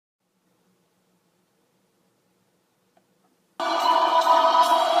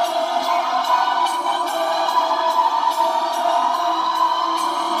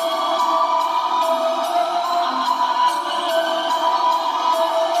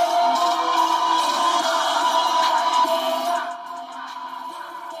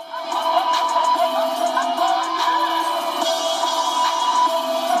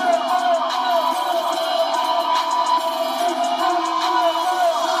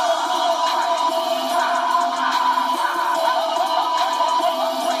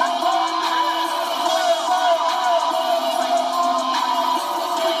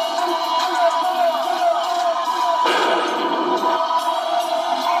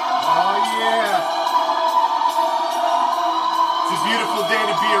beautiful day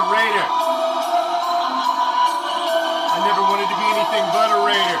to be a Raider. I never wanted to be anything but a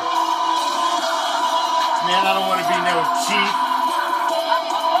Raider. Man, I don't want to be no Chief.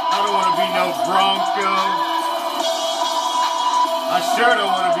 I don't want to be no Bronco. I sure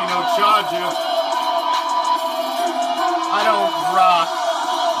don't want to be no Charger. I don't rock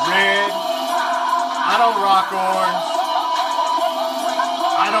red. I don't rock orange.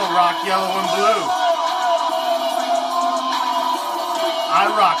 I don't rock yellow and blue. I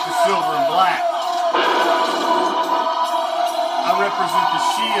rock the silver and black. I represent the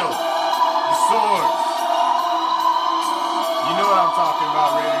shield, the swords. You know what I'm talking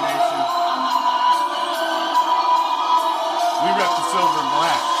about, Raider Nation. We rep the silver and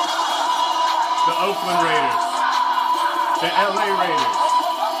black. The Oakland Raiders. The LA Raiders.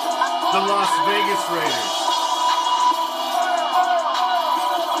 The Las Vegas Raiders.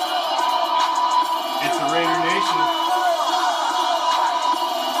 It's a Raider Nation.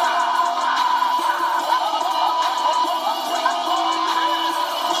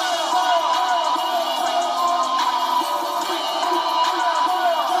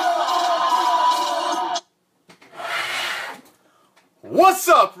 What's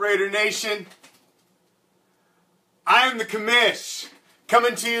up, Raider Nation? I am the Commish,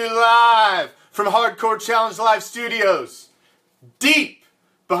 coming to you live from Hardcore Challenge Live Studios, deep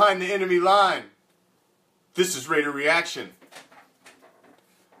behind the enemy line. This is Raider Reaction.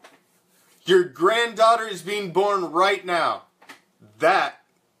 Your granddaughter is being born right now. That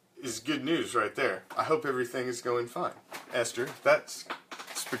is good news right there. I hope everything is going fine. Esther, that's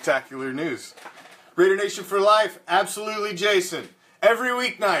spectacular news. Raider Nation for life, absolutely Jason. Every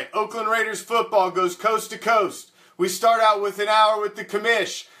weeknight, Oakland Raiders football goes coast to coast. We start out with an hour with the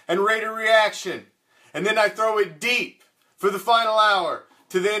Commish and Raider Reaction. And then I throw it deep for the final hour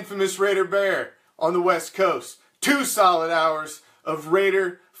to the infamous Raider Bear on the West Coast. 2 solid hours of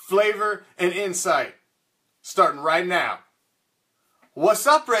Raider flavor and insight. Starting right now. What's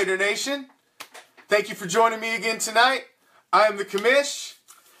up, Raider Nation? Thank you for joining me again tonight. I am the Commish.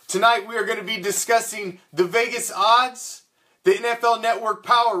 Tonight we are going to be discussing the Vegas odds, the NFL Network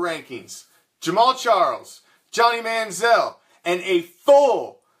Power Rankings, Jamaal Charles, Johnny Manziel, and a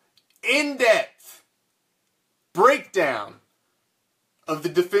full, in-depth breakdown of the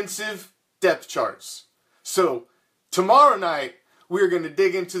defensive depth charts. So, tomorrow night, we are going to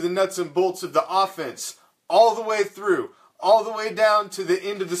dig into the nuts and bolts of the offense all the way through, all the way down to the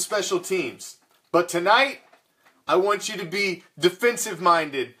end of the special teams. But tonight, I want you to be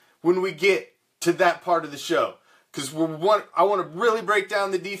defensive-minded when we get to that part of the show. Because I want to really break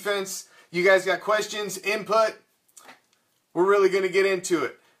down the defense. You guys got questions, input? We're really going to get into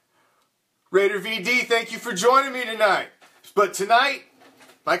it. Raider VD, thank you for joining me tonight. But tonight,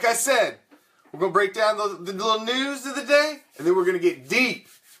 like I said, we're going to break down the little news of the day, and then we're going to get deep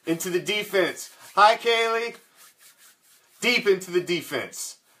into the defense. Hi, Kaylee. Deep into the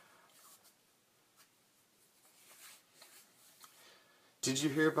defense. Did you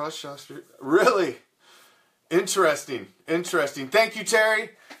hear about Shasta? Really? Interesting. Interesting. Thank you, Terry.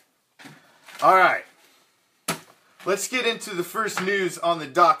 All right. Let's get into the first news on the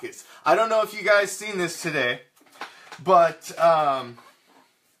dockets. I don't know if you guys seen this today, but the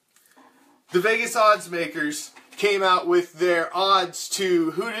Vegas odds makers came out with their odds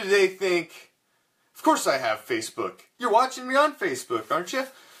to who do they think. Of course I have Facebook. You're watching me on Facebook, aren't you?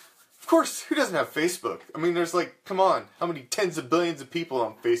 Of course, who doesn't have Facebook? I mean, there's like, come on, how many tens of billions of people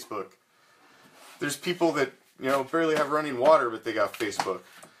on Facebook? There's people that, you know, barely have running water, but they got Facebook.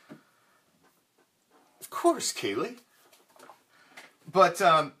 Of course, Kaylee. But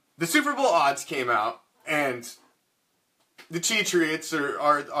the Super Bowl odds came out, and the Cheatriots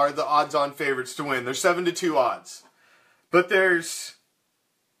are the odds-on favorites to win. They're 7-2 odds. But there's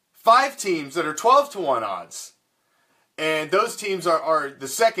 5 teams that are 12-1 odds. And those teams are the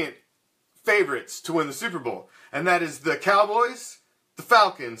second favorites to win the Super Bowl. And that is the Cowboys, the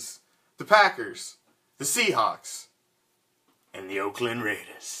Falcons, the Packers, the Seahawks, and the Oakland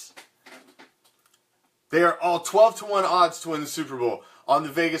Raiders. They are all 12-1 odds to win the Super Bowl on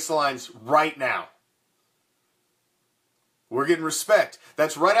the Vegas lines right now. We're getting respect.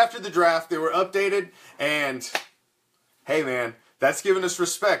 That's right after the draft. They were updated, and hey, man, that's giving us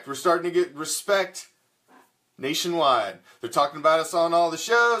respect. We're starting to get respect nationwide. They're talking about us on all the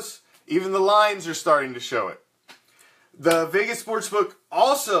shows. Even the lines are starting to show it. The Vegas Sportsbook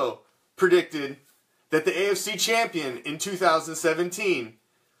also predicted that the AFC champion in 2017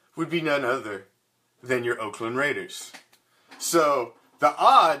 would be none other than your Oakland Raiders. So the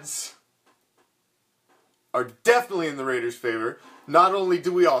odds are definitely in the Raiders' favor. Not only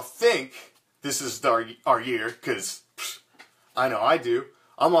do we all think this is our year, because I know I do.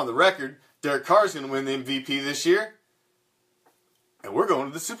 I'm on the record. Derek Carr's going to win the MVP this year. And we're going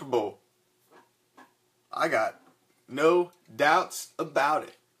to the Super Bowl. I got no doubts about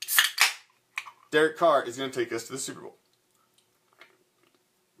it. Derek Carr is going to take us to the Super Bowl.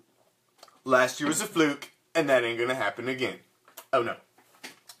 Last year was a fluke, and that ain't going to happen again. Oh no.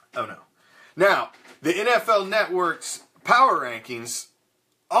 Oh no. Now, the NFL Network's power rankings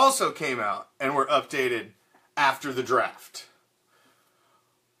also came out and were updated after the draft.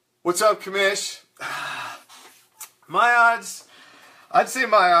 What's up, Kamish? My odds, I'd say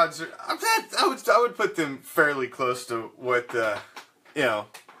my odds are, I would put them fairly close to what,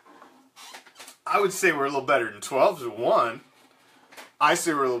 I would say we're a little better than 12-1. I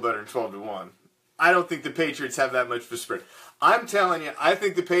say we're a little better than 12-1. I don't think the Patriots have that much of a spread. I'm telling you, I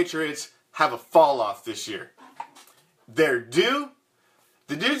think the Patriots have a fall off this year. They're due.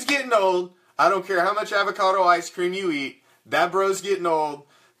 The dude's getting old. I don't care how much avocado ice cream you eat. That bro's getting old.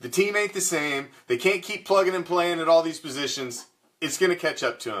 The team ain't the same. They can't keep plugging and playing at all these positions. It's going to catch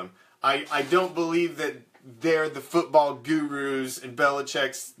up to him. I don't believe that they're the football gurus and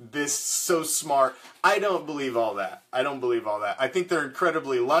Belichick's this so smart. I don't believe all that. I don't believe all that. I think they're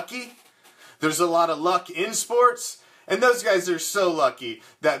incredibly lucky. There's a lot of luck in sports. And those guys are so lucky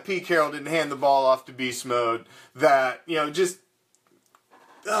that Pete Carroll didn't hand the ball off to beast mode. That, just...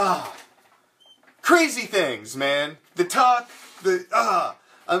 crazy things, man. The talk, they're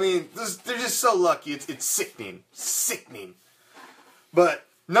just so lucky. It's sickening. Sickening. But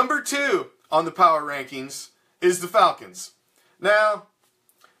number 2 on the power rankings is the Falcons. Now,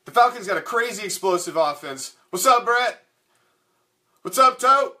 the Falcons got a crazy explosive offense. What's up, Brett? What's up,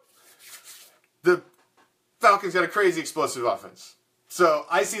 Tote? The Falcons got a crazy explosive offense. So,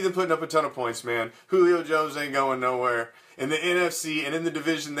 I see them putting up a ton of points, man. Julio Jones ain't going nowhere. In the NFC and in the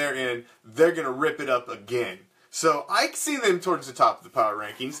division they're in, they're going to rip it up again. So, I see them towards the top of the power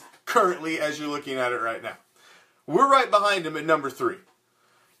rankings, currently, as you're looking at it right now. We're right behind them at number 3.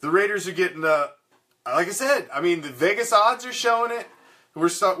 The Raiders are getting, like I said, the Vegas odds are showing it.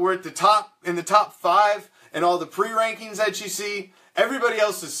 We're at the top, in the top 5, and all the pre-rankings that you see, everybody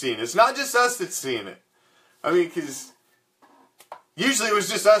else is seeing it. It's not just us that's seeing it. Because usually it was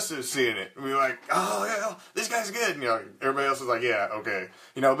just us that was seeing it. We were like, oh, yeah, this guy's good. And, everybody else was like, yeah, okay.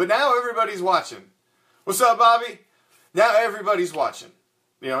 But now everybody's watching. What's up, Bobby? Now everybody's watching.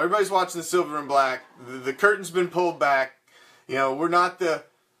 Everybody's watching the silver and black. The curtain's been pulled back. We're not the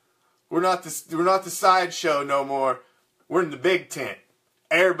sideshow no more. We're in the big tent.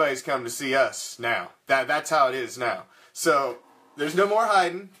 Everybody's come to see us now. That's how it is now. So there's no more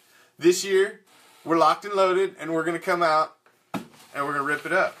hiding. This year we're locked and loaded, and we're gonna come out and we're gonna rip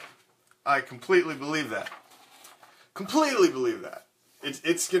it up. I completely believe that. Completely believe that.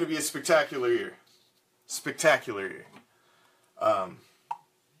 It's gonna be a spectacular year. Spectacular year.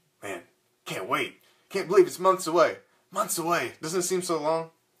 Man, can't wait. Can't believe it's months away. Months away. Doesn't it seem so long?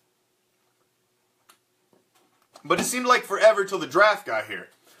 But it seemed like forever till the draft got here.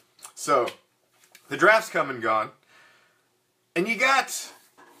 So, the draft's come and gone. And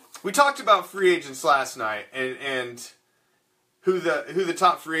we talked about free agents last night and who the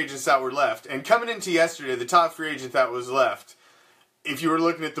top free agents that were left. And coming into yesterday, the top free agent that was left, if you were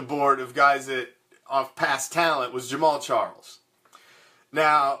looking at the board of guys that off past talent, was Jamaal Charles.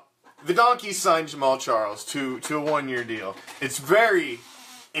 Now, the Donkeys signed Jamaal Charles to a 1-year deal. It's very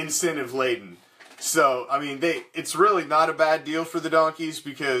incentive laden. So, it's really not a bad deal for the Donkeys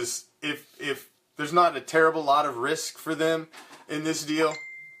because if there's not a terrible lot of risk for them in this deal.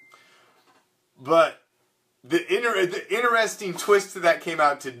 But the interesting twist to that came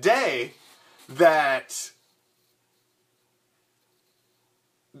out today that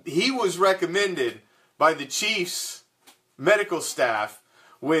he was recommended by the Chiefs medical staff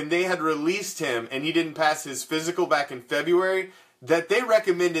when they had released him and he didn't pass his physical back in February, that they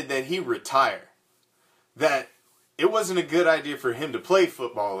recommended that he retire. That it wasn't a good idea for him to play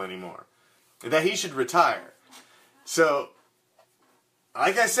football anymore. That he should retire. So,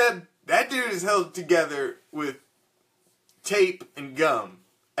 like I said, that dude is held together with tape and gum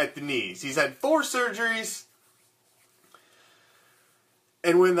at the knees. He's had 4 surgeries.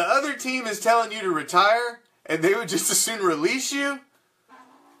 And when the other team is telling you to retire, and they would just as soon release you,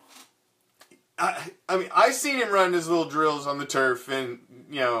 I seen him run his little drills on the turf and,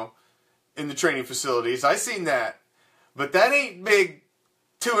 in the training facilities. I seen that. But that ain't big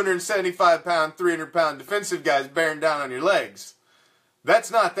 275-pound, 300-pound defensive guys bearing down on your legs.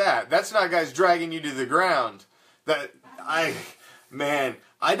 That's not that. That's not guys dragging you to the ground. I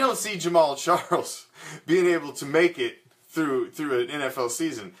don't see Jamaal Charles being able to make it through an NFL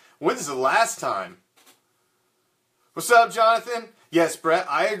season. When's the last time What's up, Jonathan? Yes, Brett,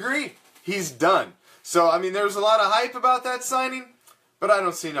 I agree. He's done. So, I mean, there was a lot of hype about that signing, but I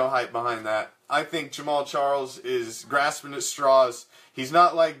don't see no hype behind that. I think Jamaal Charles is grasping at straws. He's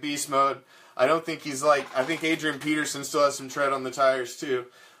not like beast mode. I don't think he's like, I think Adrian Peterson still has some tread on the tires too,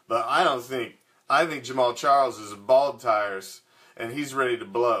 but I think Jamaal Charles is bald tires, and he's ready to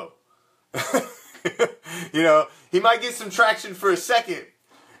blow. You know, he might get some traction for a second,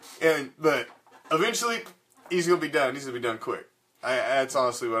 but eventually he's going to be done. He's going to be done quick. That's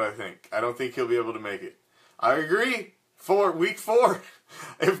honestly what I think. I don't think he'll be able to make it. I agree. Week 4.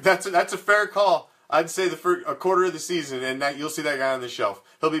 If that's a fair call. I'd say a quarter of the season, and you'll see that guy on the shelf.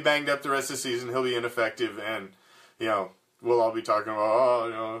 He'll be banged up the rest of the season. He'll be ineffective, and you know we'll all be talking about,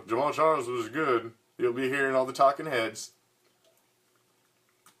 you know, Jamaal Charles was good. You'll be hearing all the talking heads.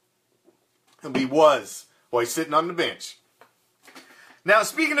 He was while he's sitting on the bench. Now,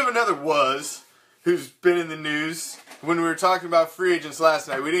 speaking of another who's been in the news, when we were talking about free agents last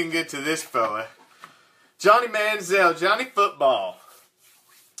night, we didn't get to this fella. Johnny Manziel, Johnny Football.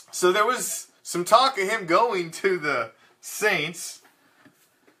 So there was some talk of him going to the Saints.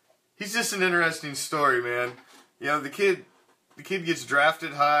 He's just an interesting story, man. You know, the kid gets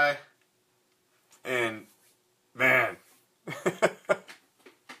drafted high, and man,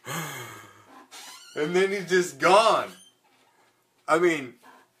 and then he's just gone. I mean,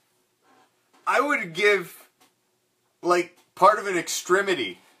 I would give like part of an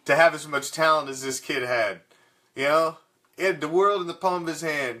extremity to have as much talent as this kid had. You know? He had the world in the palm of his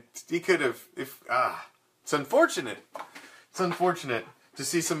hand. He could have, it's unfortunate. It's unfortunate to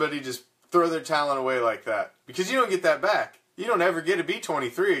see somebody just throw their talent away like that. Because you don't get that back. You don't ever get to be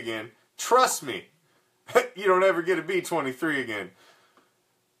 23 again. Trust me. You don't ever get to be 23 again.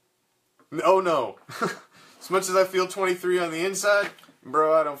 Oh no. As much as I feel 23 on the inside,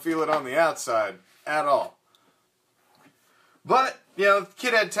 bro, I don't feel it on the outside at all. But, you know, the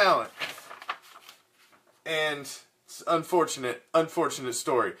kid had talent. And it's unfortunate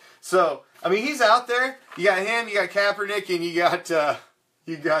story. So, I mean, he's out there. You got him, you got Kaepernick, and you got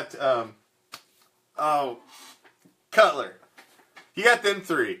Cutler. You got them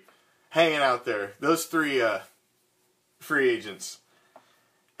three hanging out there. Those three free agents.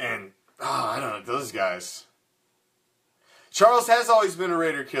 And, I don't know, those guys. Charles has always been a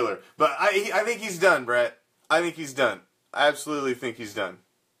Raider killer. But I think he's done, Brett. I think he's done. I absolutely think he's done.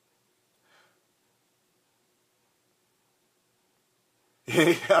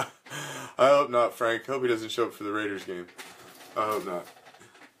 Yeah. I hope not, Frank. Hope he doesn't show up for the Raiders game. I hope not.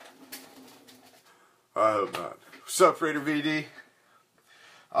 I hope not. What's up, Raider VD?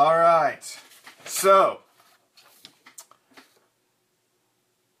 Alright. So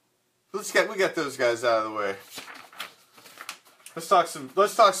we got those guys out of the way. Let's talk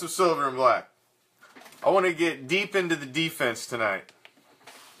some silver and black. I want to get deep into the defense tonight.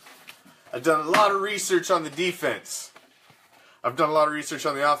 I've done a lot of research on the defense. I've done a lot of research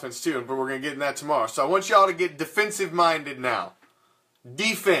on the offense too, but we're going to get in that tomorrow. So I want y'all to get defensive minded now.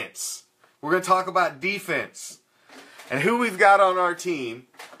 Defense. We're going to talk about defense. And who we've got on our team,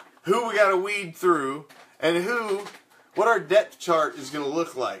 who we got to weed through, and what our depth chart is going to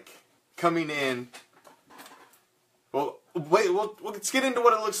look like coming in. Well, let's get into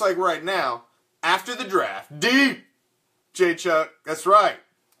what it looks like right now after the draft. Deep! J-Chuck, that's right.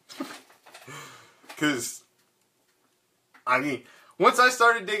 Because, I mean, once I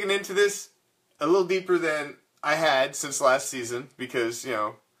started digging into this a little deeper than I had since last season, because, you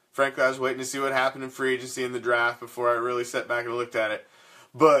know, frankly, I was waiting to see what happened in free agency and the draft before I really sat back and looked at it.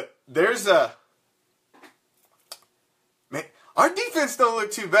 But there's man, our defense don't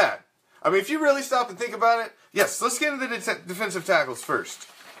look too bad. I mean, if you really stop and think about it, yes, let's get into the defensive tackles first.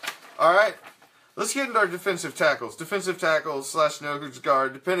 All right? Let's get into our defensive tackles. Defensive tackles / nose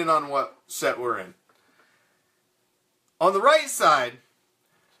guard, depending on what set we're in. On the right side,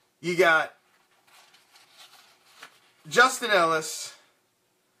 you got Justin Ellis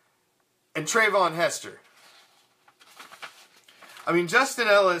and Trayvon Hester. I mean, Justin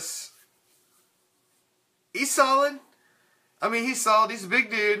Ellis, he's solid. I mean, he's solid. He's a big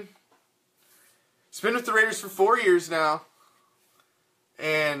dude. He's been with the Raiders for 4 years now.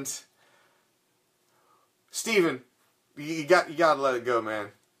 And Steven, you got to let it go, man.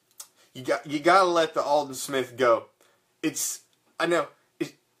 You got to let the Aldon Smith go. I know.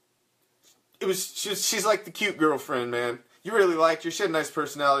 She's like the cute girlfriend, man. You really liked her. She had a nice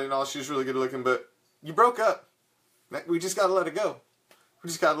personality and all. She was really good looking, but you broke up. We just got to let it go. We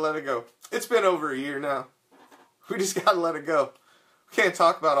just got to let it go. It's been over a year now. We just got to let it go. We can't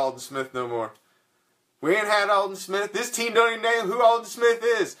talk about Aldon Smith no more. We ain't had Aldon Smith. This team don't even know who Aldon Smith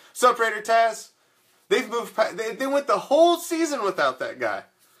is. What's up, Raider Taz? They've moved past, they went the whole season without that guy.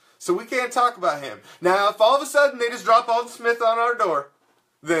 So we can't talk about him. Now, if all of a sudden they just drop Alden Smith on our door,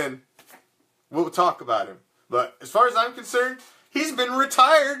 then we'll talk about him. But as far as I'm concerned, he's been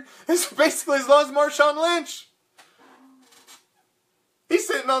retired basically as long as Marshawn Lynch. He's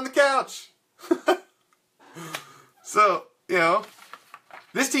sitting on the couch. So, you know,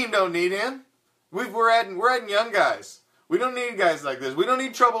 this team don't need him. We're adding young guys. We don't need guys like this. We don't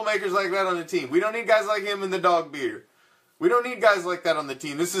need troublemakers like that on the team. We don't need guys like him in the dog beater. We don't need guys like that on the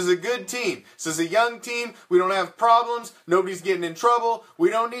team. This is a good team. This is a young team. We don't have problems. Nobody's getting in trouble. We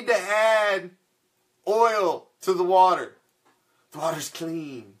don't need to add oil to the water. The water's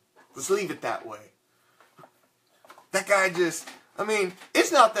clean. Let's leave it that way. That guy just, I mean,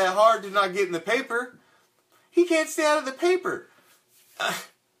 it's not that hard to not get in the paper. He can't stay out of the paper. I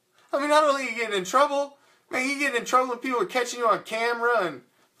mean, not only are you getting in trouble, man, you get in trouble when people are catching you on camera and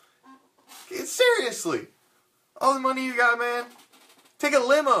seriously. All the money you got, man. Take a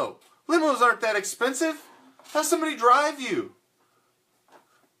limo. Limos aren't that expensive. Have somebody drive you.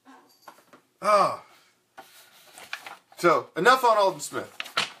 Oh. So, enough on Alden Smith.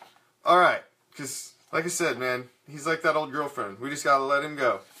 Alright. Because, like I said, man, he's like that old girlfriend. We just gotta let him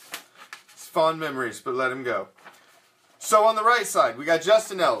go. It's fond memories, but let him go. So, on the right side, we got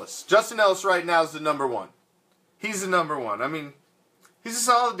Justin Ellis. Justin Ellis right now is the number one. He's the number one. I mean, he's a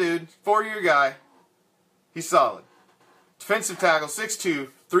solid dude. 4-year guy. He's solid. Defensive tackle, 6'2",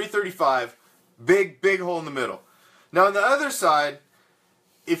 335. Big hole in the middle. Now, on the other side,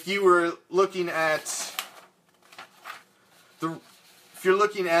 if you were looking at the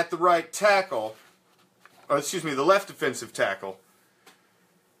right tackle, or excuse me, the left defensive tackle,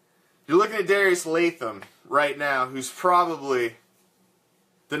 you're looking at Darius Latham right now, who's probably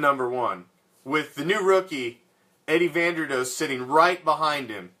the number one, with the new rookie, Eddie Vanderdoes, sitting right behind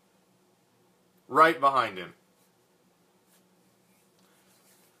him. Right behind him.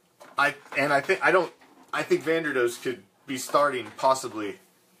 I think Vanderdoes could be starting possibly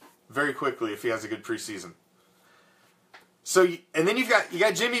very quickly if he has a good preseason. So, and then you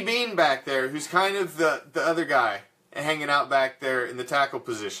got Jimmy Bean back there, who's kind of the other guy hanging out back there in the tackle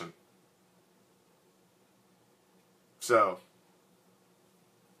position. So,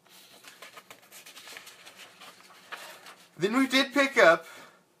 then we did pick up,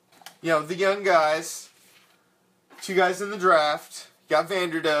 you know, the young guys. 2 guys in the draft. Got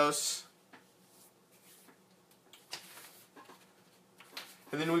Vanderdoes.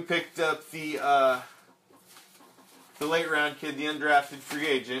 And then we picked up the late round kid, the undrafted free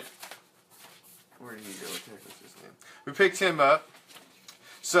agent. Where did he go? What the heck was his name? We picked him up.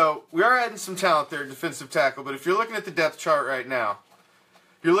 So, we are adding some talent there, defensive tackle. But if you're looking at the depth chart right now,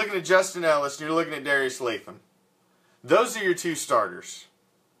 you're looking at Justin Ellis and you're looking at Darius Latham. Those are your 2 starters.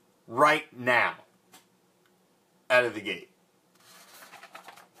 Right now. Out of the gate.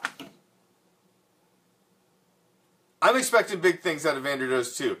 I'm expecting big things out of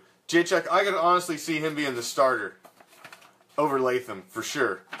Vanderdoes too. J-Chuck, I could honestly see him being the starter over Latham for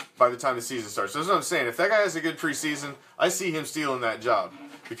sure by the time the season starts. So that's what I'm saying. If that guy has a good preseason, I see him stealing that job.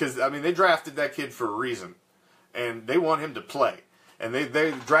 Because, I mean, they drafted that kid for a reason. And they want him to play. And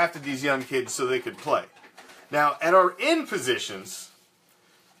they drafted these young kids so they could play. Now, at our end positions,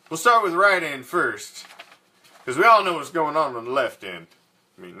 we'll start with right end first. Because we all know what's going on the left end.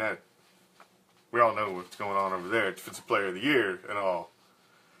 I mean, we all know what's going on over there. Defensive Player of the Year and all.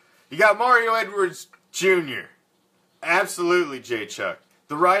 You got Mario Edwards Jr. Absolutely, J-Chuck.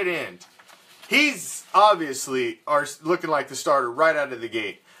 The right end. He's obviously looking like the starter right out of the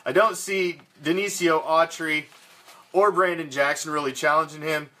gate. I don't see Denicio Autry or Brandon Jackson really challenging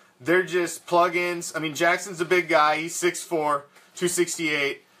him. They're just plug-ins. I mean, Jackson's a big guy. He's 6'4",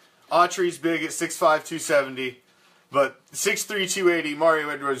 268. Autry's big at 6'5", 270. But 6'3", 280, Mario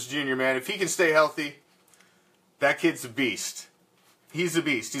Edwards Jr., man, if he can stay healthy, that kid's a beast. He's a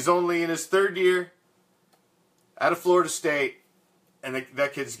beast. He's only in his 3rd year out of Florida State, and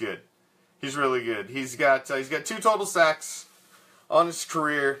that kid's good. He's really good. He's got 2 total sacks on his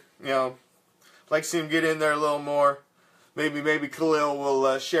career. You know, like to see him get in there a little more. Maybe Khalil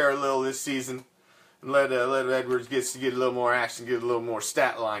will share a little this season and let Edwards get a little more action, get a little more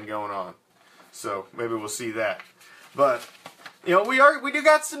stat line going on. So maybe we'll see that. But you know, we do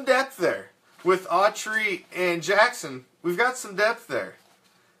got some depth there with Autry and Jackson. We've got some depth there,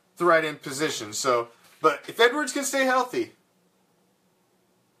 the right end position. So, but if Edwards can stay healthy,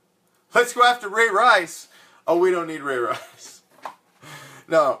 let's go after Ray Rice. Oh, we don't need Ray Rice.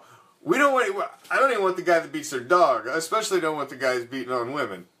 No, we don't want. I don't even want the guy that beats their dog. I especially don't want the guy who's beating on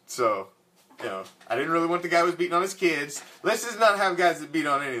women. So, you know, I didn't really want the guy who's beating on his kids. Let's just not have guys that beat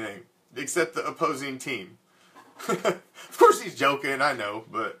on anything. except the opposing team. Of course he's joking, I know,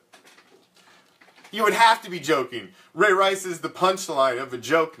 but you would have to be joking. Ray Rice is the punchline of a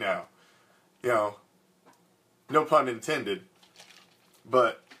joke now. You know, no pun intended.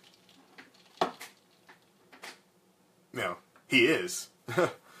 But, you know, he is.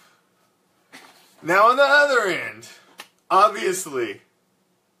 Now on the other end, obviously,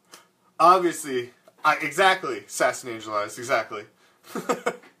 exactly, Assassin Angelized, exactly.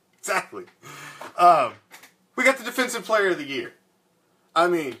 Exactly. We got the Defensive Player of the Year. I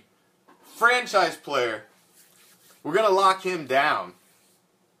mean, franchise player. We're going to lock him down.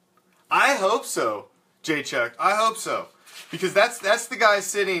 I hope so, J-Chuck. I hope so. Because that's the guy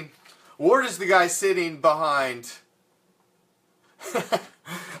sitting, Ward is the guy sitting behind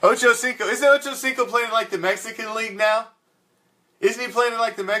Ocho Cinco. Isn't Ocho Cinco playing in like the Mexican League now? Isn't he playing in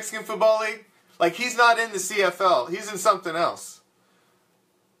like the Mexican Football League? Like he's not in the CFL. He's in something else.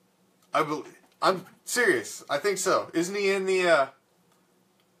 I'm serious. I think so. Isn't he in the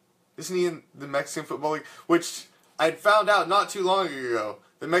Mexican Football League? Which I'd found out not too long ago.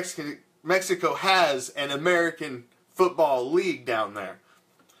 Mexico has an American Football League down there.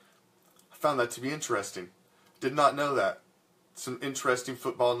 I found that to be interesting. Did not know that. Some interesting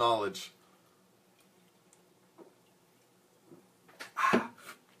football knowledge.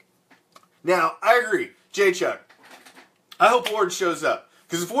 Now, I agree. J-Chuck. I hope Ward shows up.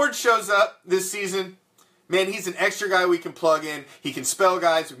 Because if Ward shows up this season, man, he's an extra guy we can plug in. He can spell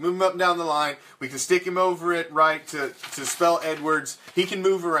guys. We can move him up and down the line. We can stick him over at right to spell Edwards. He can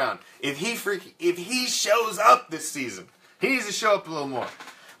move around. If he shows up this season, he needs to show up a little more.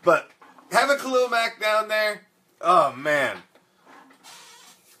 But having Khalil Mack down there, oh man,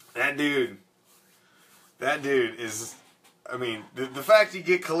 that dude is. I mean, the fact you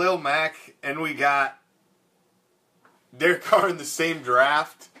get Khalil Mack and we got Derek Carr in the same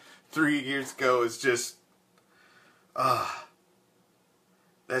draft 3 years ago is just,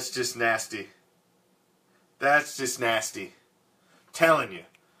 that's just nasty. That's just nasty. Telling you.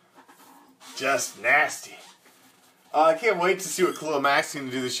 Just nasty. I can't wait to see what Khalil Mack's going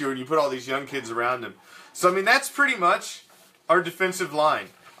to do this year when you put all these young kids around him. So, I mean, that's pretty much our defensive line.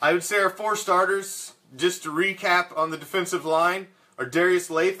 I would say our 4 starters, just to recap on the defensive line, are Darius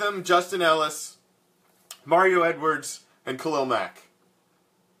Latham, Justin Ellis, Mario Edwards, and Khalil Mack.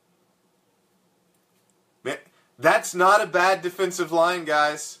 Man, that's not a bad defensive line,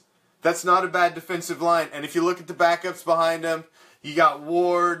 guys. That's not a bad defensive line. And if you look at the backups behind them, you got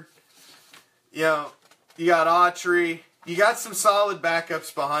Ward, you got Autry. You got some solid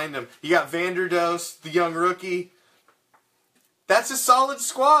backups behind them. You got Vanderdoos, the young rookie. That's a solid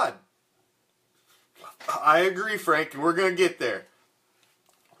squad. I agree, Frank, and we're going to get there.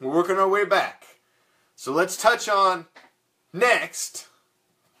 We're working our way back. So let's touch on next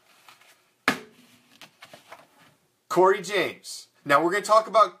Corey James. Now we're going to talk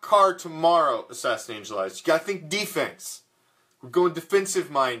about Carr tomorrow, Assassin Angelized. You got to think defense. We're going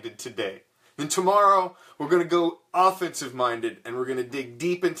defensive-minded today. Then tomorrow, we're going to go offensive-minded, and we're going to dig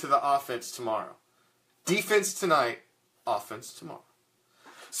deep into the offense tomorrow. Defense tonight, offense tomorrow.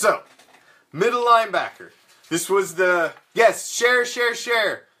 So, middle linebacker. This was the, yes, share.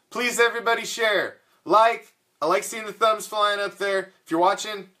 Please, everybody, share. Like. I like seeing the thumbs flying up there. If you're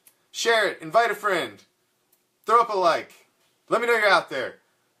watching, share it. Invite a friend. Throw up a like. Let me know you're out there.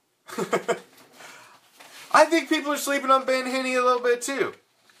 I think people are sleeping on Ben Henney a little bit too.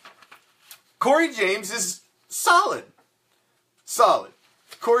 Corey James is solid. Solid.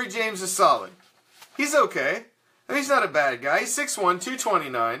 Corey James is solid. He's okay. I mean, he's not a bad guy. He's 6'1",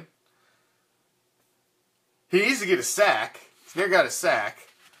 229. He needs to get a sack. He's never got a sack.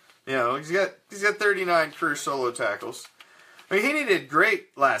 You know, he's got 39 career solo tackles. I mean, he did great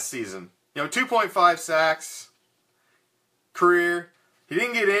last season. You know, 2.5 sacks career. He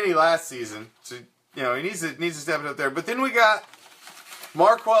didn't get any last season, so you know he needs to step it up there. But then we got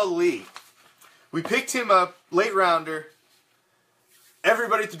Marquel Lee. We picked him up, late rounder.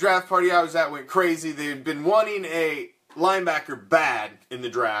 Everybody at the draft party I was at went crazy. They had been wanting a linebacker bad in the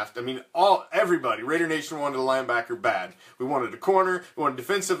draft. I mean, everybody, Raider Nation wanted a linebacker bad. We wanted a corner, we wanted a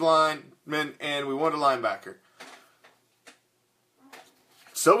defensive lineman, and we wanted a linebacker.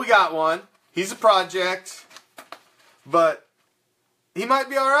 So we got one. He's a project, but he might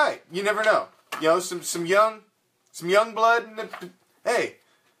be all right. You never know. You know, some young blood. Hey,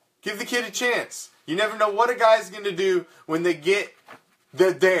 give the kid a chance. You never know what a guy's going to do when they get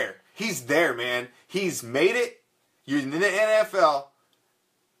there. He's there, man. He's made it. You're in the NFL,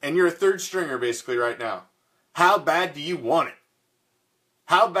 and you're a third stringer basically right now. How bad do you want it?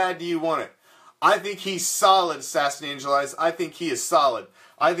 How bad do you want it? I think he's solid, Assassin Angelized. I think he is solid.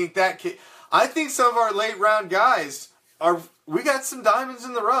 I think I think some of our late round guys we got some diamonds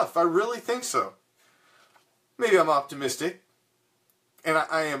in the rough. I really think so. Maybe I'm optimistic. And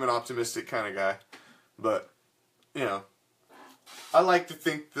I am an optimistic kind of guy. But, you know, I like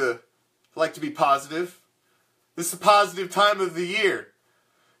to like to be positive. This is a positive time of the year.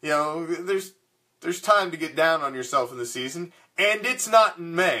 You know, there's time to get down on yourself in the season, and it's not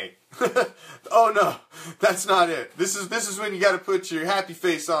in May. Oh no, that's not it. This is when you got to put your happy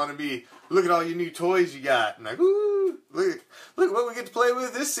face on and be, look at all your new toys you got, and like, woo, look what we get to play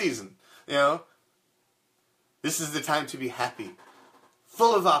with this season. You know, this is the time to be happy,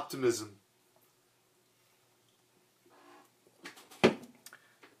 full of optimism.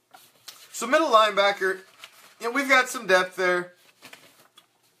 So middle linebacker, you know, we've got some depth there.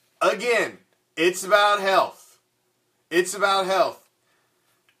 Again, it's about health. It's about health.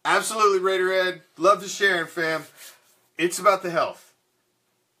 Absolutely, Raider Ed. Love to share, fam. It's about the health.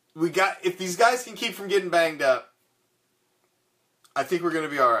 If these guys can keep from getting banged up, I think we're going to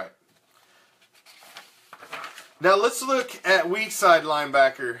be all right. Now let's look at weak side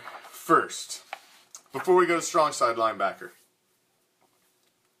linebacker first, before we go to strong side linebacker.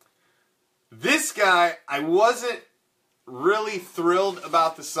 This guy, I wasn't really thrilled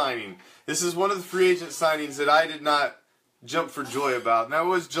about the signing. This is one of the free agent signings that I did not jump for joy about, and that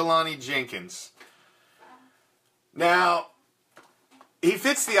was Jelani Jenkins. Now, he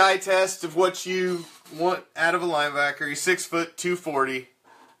fits the eye test of what you want out of a linebacker. He's 6 foot, 240.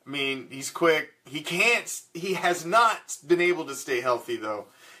 I mean, he's quick. He has not been able to stay healthy, though.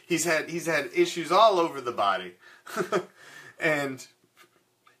 He's had issues all over the body. And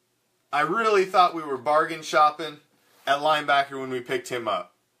I really thought we were bargain shopping at linebacker when we picked him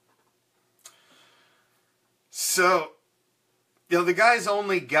up. So, you know, the guy's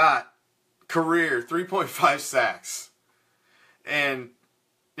only got career 3.5 sacks. And,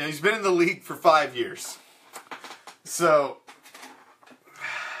 you know, he's been in the league for 5 years. So,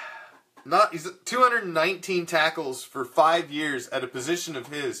 he's 219 tackles for 5 years at a position of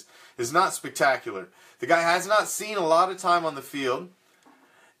his is not spectacular. The guy has not seen a lot of time on the field.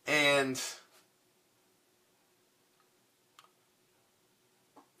 And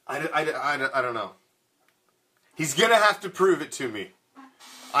I don't know. He's gonna have to prove it to me.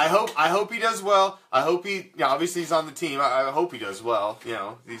 I hope he does well. I hope obviously he's on the team. I hope he does well. You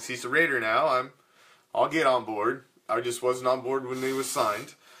know, he's a Raider now. I'll get on board. I just wasn't on board when he was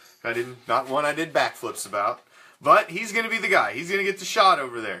signed. Not one I did backflips about. But he's gonna be the guy. He's gonna get the shot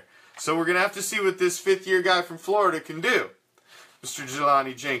over there. So we're gonna have to see what this 5th-year guy from Florida can do. Mr.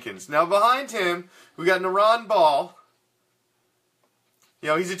 Jelani Jenkins. Now behind him, we got Naran Ball. You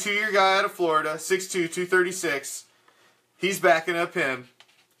know, he's a 2-year guy out of Florida, 6'2", 236. He's backing up him.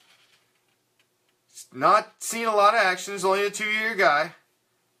 He's not seen a lot of action. He's only a 2-year guy.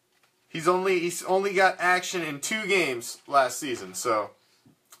 He's only got action in 2 games last season. So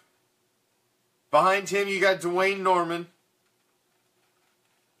behind him, you got Dwayne Norman.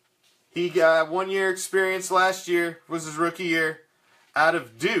 He got 1 year experience last year. Was his rookie year. Out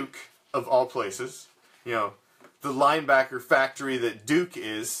of Duke, of all places. You know, the linebacker factory that Duke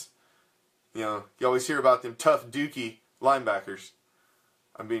is. You know, you always hear about them tough Dookie linebackers.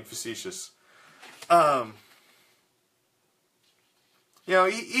 I'm being facetious. You know,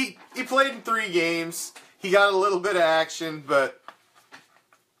 he played in 3 games. He got a little bit of action, but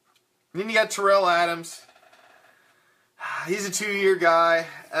then you got Terrell Adams. He's a 2-year guy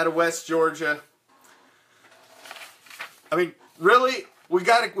out of West Georgia. I mean, really, we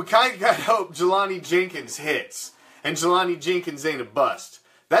kind of got to hope Jelani Jenkins hits, and Jelani Jenkins ain't a bust.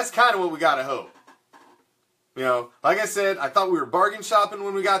 That's kind of what we got to hope. You know, like I said, I thought we were bargain shopping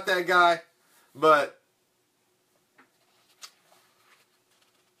when we got that guy, but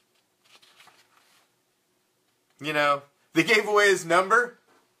you know, they gave away his number.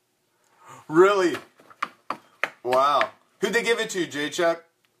 Really? Wow. Who'd they give it to, J-Chuck?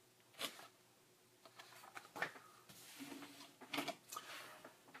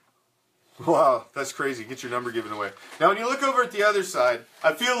 Wow, that's crazy. Get your number given away. Now, when you look over at the other side,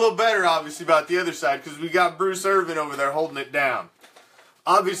 I feel a little better, obviously, about the other side because we got Bruce Irvin over there holding it down.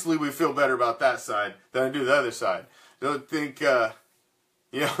 Obviously, we feel better about that side than I do the other side. Don't think, you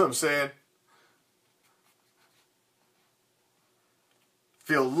know what I'm saying?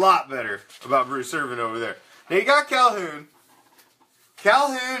 Feel a lot better about Bruce Irvin over there. Now, you got Calhoun.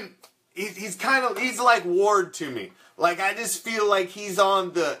 Calhoun, he's like Ward to me. Like, I just feel like he's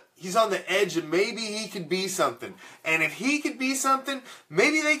on the edge and maybe he could be something. And if he could be something,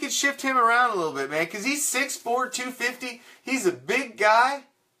 maybe they could shift him around a little bit, man. Because he's 6'4", 250. He's a big guy.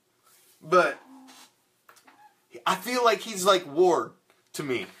 But I feel like he's like Ward to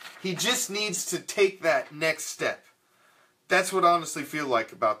me. He just needs to take that next step. That's what I honestly feel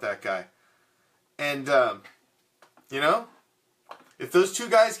like about that guy. And, you know, if those two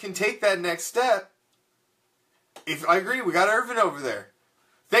guys can take that next step, if I agree, we got Irvin over there.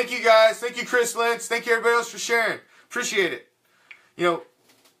 Thank you guys. Thank you, Chris Lentz. Thank you, everybody else, for sharing. Appreciate it. You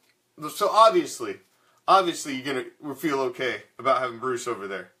know, so obviously you're going to feel okay about having Bruce over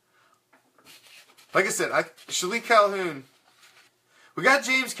there. Like I said, Shalik Calhoun. We got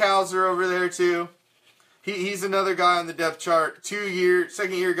James Calzer over there, too. He's another guy on the depth chart.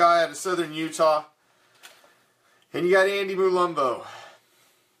 Second-year guy out of Southern Utah. And you got Andy Mulumbo.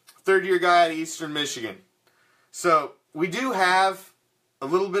 Third-year guy out of Eastern Michigan. So, we do have a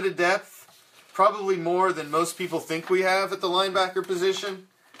little bit of depth. Probably more than most people think we have at the linebacker position.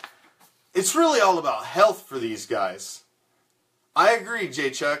 It's really all about health for these guys. I agree,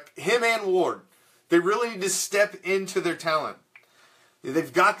 J-Chuck. Him and Ward. They really need to step into their talent.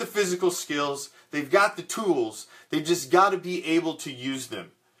 They've got the physical skills. They've got the tools. They've just got to be able to use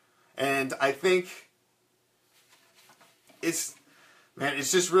them. And I think it's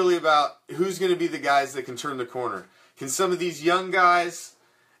just really about who's going to be the guys that can turn the corner. Can some of these young guys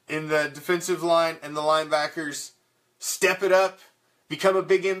in the defensive line and the linebackers step it up, become a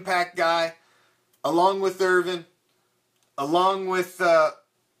big impact guy, along with Irvin, along with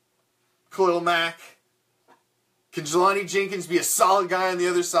Khalil Mack? Can Jelani Jenkins be a solid guy on the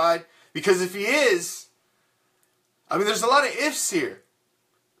other side? Because if he is, I mean, there's a lot of ifs here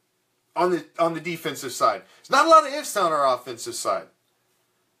on the defensive side. There's not a lot of ifs on our offensive side.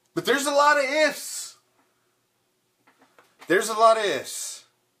 But there's a lot of ifs. There's a lot of ifs.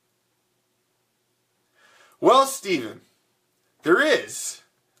 Well, Steven, there is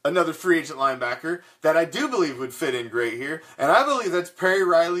another free agent linebacker that I do believe would fit in great here, and I believe that's Perry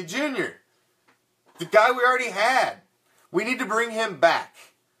Riley Jr., the guy we already had. We need to bring him back.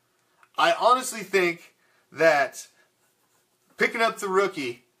 I honestly think that picking up the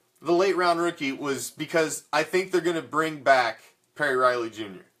rookie, the late round rookie, was because I think they're going to bring back Perry Riley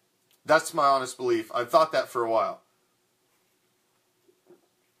Jr. That's my honest belief. I've thought that for a while.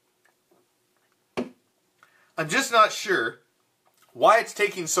 I'm just not sure why it's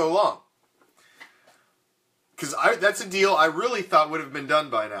taking so long. Because that's a deal I really thought would have been done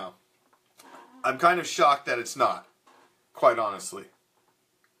by now. I'm kind of shocked that it's not, quite honestly.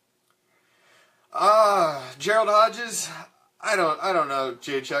 Gerald Hodges, I don't know,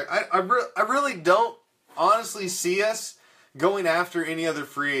 J-Chuck. I really don't honestly see us going after any other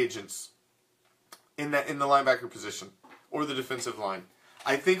free agents in the linebacker position or the defensive line.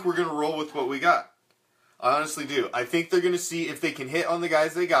 I think we're going to roll with what we got. I honestly do. I think they're going to see if they can hit on the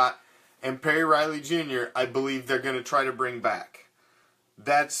guys they got, and Perry Riley Jr., I believe they're going to try to bring back.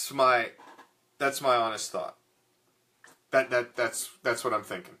 That's my honest thought. That's what I'm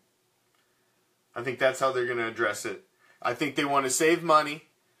thinking. I think that's how they're going to address it. I think they want to save money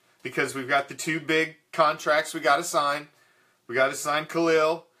because we've got the two big contracts we got to sign. We got to sign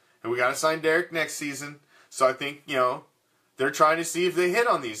Khalil and we got to sign Derek next season. So I think, you know, they're trying to see if they hit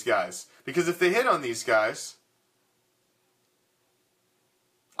on these guys. Because if they hit on these guys,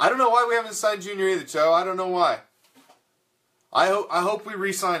 I don't know why we haven't signed Junior either, Joe. I don't know why. I hope we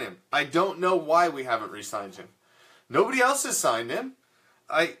re-sign him. I don't know why we haven't re-signed him. Nobody else has signed him.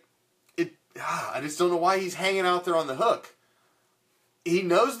 I just don't know why he's hanging out there on the hook. He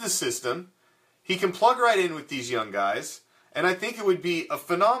knows the system. He can plug right in with these young guys. And I think it would be a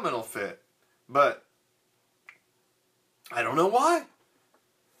phenomenal fit. But I don't know why.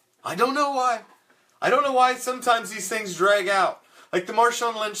 I don't know why. I don't know why sometimes these things drag out. Like the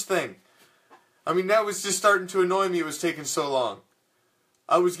Marshawn Lynch thing. I mean, that was just starting to annoy me. It was taking so long.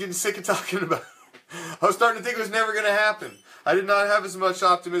 I was getting sick of talking about it. I was starting to think it was never going to happen. I did not have as much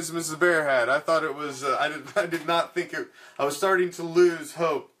optimism as the Bear had. I thought it was, I did not think it, I was starting to lose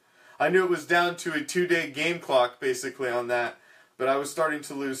hope. I knew it was down to a 2-day game clock, basically, on that. But I was starting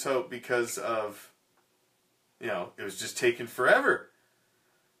to lose hope because of, you know, it was just taking forever.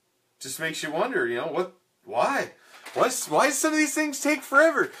 Just makes you wonder, you know, why? Why some of these things take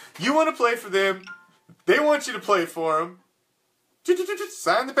forever? You want to play for them. They want you to play for them.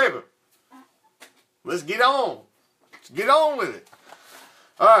 Sign the paper. Let's get on. Let's get on with it.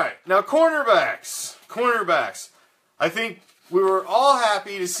 All right. Now, cornerbacks. Cornerbacks. I think we were all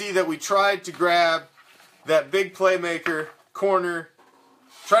happy to see that we tried to grab that big playmaker corner.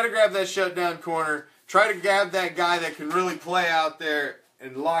 Try to grab that shutdown corner. Try to grab that guy that can really play out there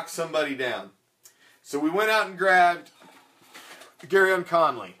and lock somebody down. So we went out and grabbed Garyon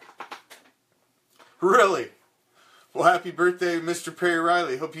Conley. Really? Well, happy birthday, Mr. Perry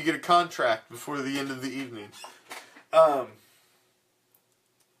Riley. Hope you get a contract before the end of the evening.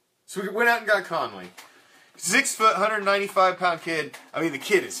 So we went out and got Conley. 6 foot, 195 pound kid. I mean, the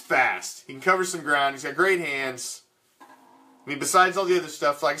kid is fast. He can cover some ground. He's got great hands. I mean, besides all the other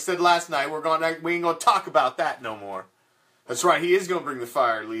stuff, like I said last night, we ain't going to talk about that no more. That's right, he is going to bring the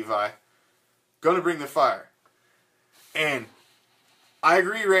fire, Levi. Going to bring the fire. And I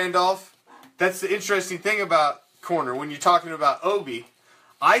agree, Randolph. That's the interesting thing about corner. When you're talking about Obi,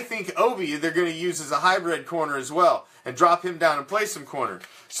 I think Obi they're going to use as a hybrid corner as well and drop him down and play some corner.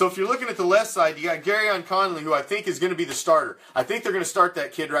 So if you're looking at the left side, you got Garyon Conley, who I think is going to be the starter. I think they're going to start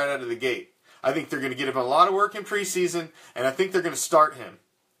that kid right out of the gate. I think they're going to get him a lot of work in preseason, and I think they're going to start him.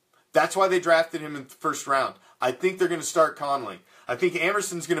 That's why they drafted him in the first round. I think they're going to start Conley. I think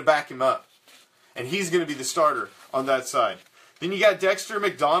Emerson's going to back him up, and he's going to be the starter on that side. Then you got Dexter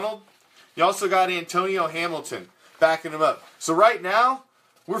McDonald. You also got Antonio Hamilton backing him up. So right now,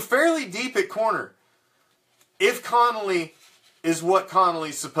 we're fairly deep at corner. If Conley is what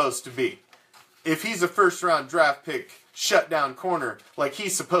Conley's supposed to be, if he's a first-round draft pick, shutdown corner like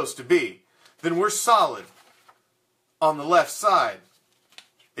he's supposed to be, then we're solid on the left side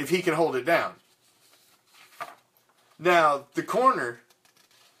if he can hold it down. Now, the corner,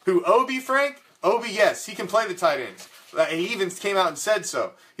 who Obi, Frank? Obi, yes, he can play the tight ends. He even came out and said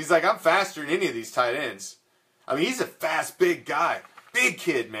so. He's like, I'm faster than any of these tight ends. I mean, he's a fast, big guy. Big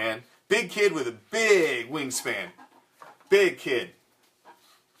kid, man. Big kid with a big wingspan. Big kid.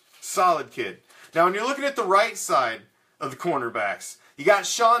 Solid kid. Now, when you're looking at the right side of the cornerbacks, you got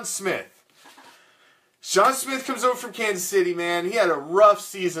Sean Smith. Sean Smith comes over from Kansas City, man. He had a rough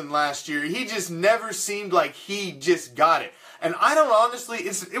season last year. He just never seemed like he just got it. And I don't honestly,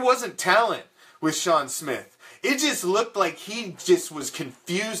 it wasn't talent with Sean Smith. It just looked like he just was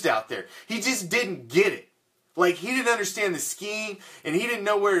confused out there. He just didn't get it. Like, he didn't understand the scheme, and he didn't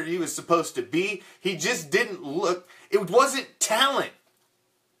know where he was supposed to be. He just didn't look. It wasn't talent.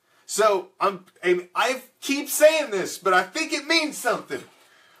 So, I keep saying this, but I think it means something.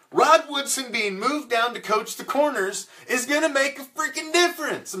 Rod Woodson being moved down to coach the corners is going to make a freaking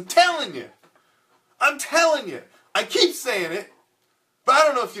difference. I'm telling you. I'm telling you. I keep saying it, but I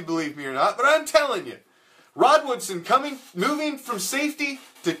don't know if you believe me or not, but I'm telling you. Rod Woodson moving from safety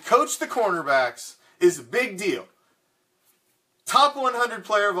to coach the cornerbacks is a big deal. Top 100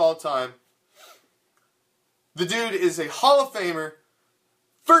 player of all time. The dude is a Hall of Famer.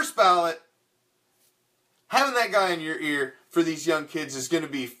 First ballot. Having that guy in your ear for these young kids is going to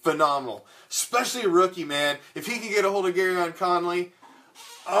be phenomenal. Especially a rookie, man. If he can get a hold of Garyon Conley,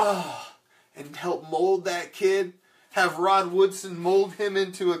 and help mold that kid, have Rod Woodson mold him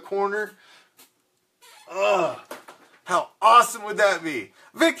into a corner, how awesome would that be?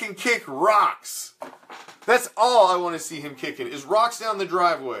 Vic can kick rocks. That's all I want to see him kicking, is rocks down the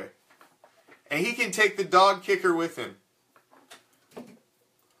driveway. And he can take the dog kicker with him.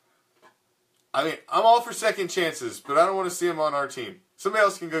 I mean, I'm all for second chances, but I don't want to see him on our team. Somebody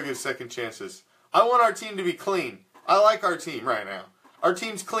else can go get second chances. I want our team to be clean. I like our team right now. Our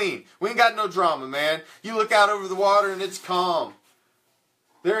team's clean. We ain't got no drama, man. You look out over the water and it's calm.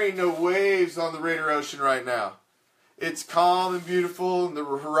 There ain't no waves on the Raider Ocean right now. It's calm and beautiful, and the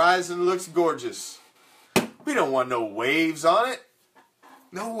horizon looks gorgeous. We don't want no waves on it.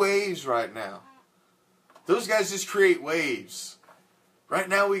 No waves right now. Those guys just create waves. Right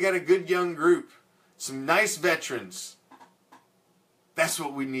now we got a good young group. Some nice veterans. That's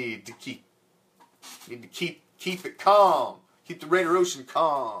what we need to keep. We need to keep it calm. Keep the Raider Ocean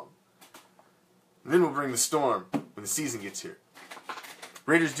calm. And then we'll bring the storm when the season gets here.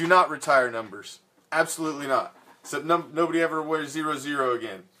 Raiders do not retire numbers. Absolutely not. Except nobody ever wears 0-0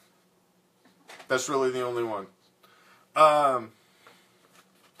 again. That's really the only one.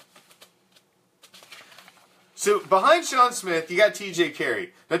 So behind Sean Smith, you got T.J.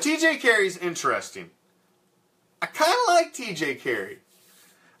 Carey. Now T.J. Carey's interesting. I kind of like T.J. Carey.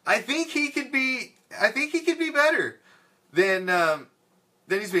 I think he could be better than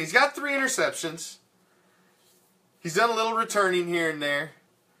he's been. He's got 3 interceptions. He's done a little returning here and there.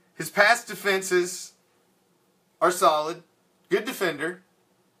 His pass defenses are solid. Good defender.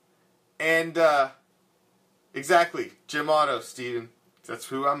 And, exactly, Jim Otto, Steven. That's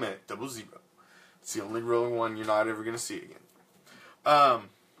who I meant, 00. It's the only real one you're not ever going to see again.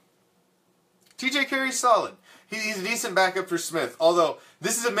 T.J. Carey's solid. He's a decent backup for Smith. Although,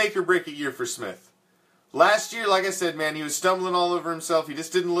 this is a make-or-break year for Smith. Last year, like I said, man, he was stumbling all over himself. He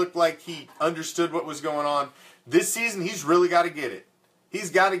just didn't look like he understood what was going on. This season, he's really got to get it.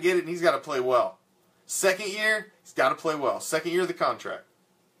 He's got to get it, and he's got to play well. Second year, he's got to play well. Second year of the contract.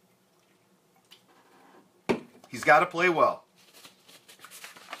 He's got to play well.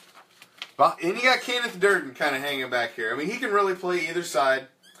 And you got Kenneth Durden kind of hanging back here. I mean, he can really play either side.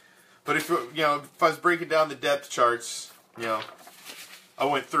 But if if I was breaking down the depth charts, I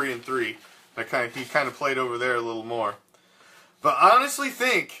went 3 and 3. He kind of played over there a little more. But I honestly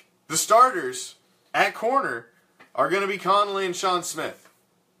think the starters at corner are going to be Connolly and Sean Smith.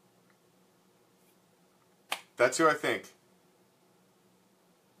 That's who I think.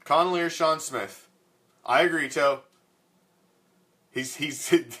 Connolly or Sean Smith. I agree, Toe. He's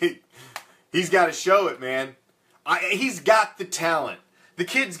got to show it, man. He's got the talent. The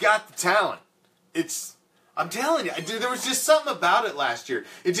kid's got the talent. I'm telling you, there was just something about it last year.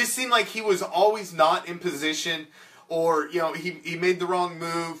 It just seemed like he was always not in position, or he made the wrong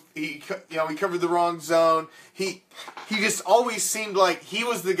move. He covered the wrong zone. He just always seemed like he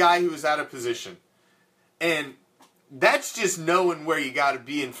was the guy who was out of position, and that's just knowing where you got to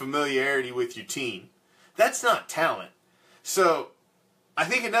be in familiarity with your team. That's not talent. So I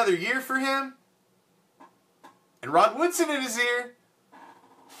think another year for him, and Rod Woodson in his ear.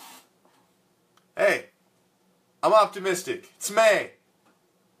 Hey, I'm optimistic. It's May.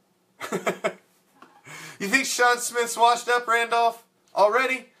 You think Sean Smith's washed up, Randolph,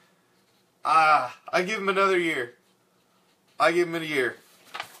 already? I give him another year. I give him a year.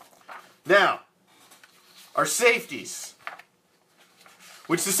 Now, our safeties.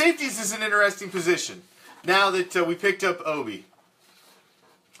 Which the safeties is an interesting position. Now that we picked up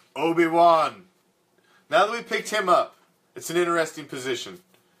Obi-Wan. Now that we picked him up, it's an interesting position.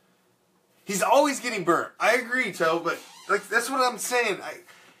 He's always getting burnt. I agree, Toe, but that's what I'm saying.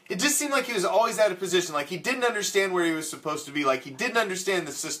 It just seemed like he was always out of position. Like he didn't understand where he was supposed to be. Like he didn't understand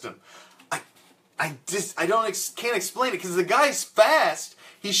the system. I can't explain it because the guy's fast.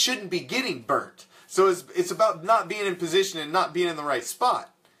 He shouldn't be getting burnt. So it's about not being in position and not being in the right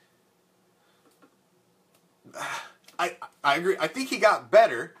spot. I agree. I think he got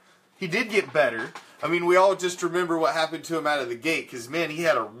better. He did get better. I mean, we all just remember what happened to him out of the gate because, man, he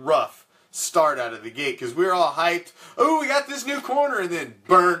had a rough start out of the gate because we were all hyped. Oh, we got this new corner, and then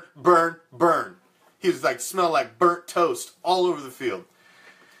burn, burn, burn. He was smelled like burnt toast all over the field.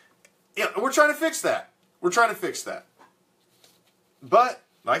 Yeah, we're trying to fix that. We're trying to fix that. But,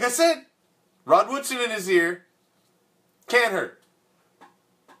 like I said, Rod Woodson in his ear can't hurt.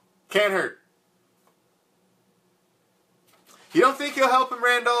 Can't hurt. You don't think he'll help him,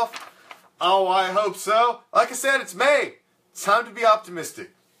 Randolph? Oh, I hope so. Like I said, it's May. It's time to be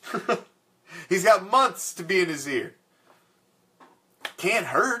optimistic. He's got months to be in his ear. Can't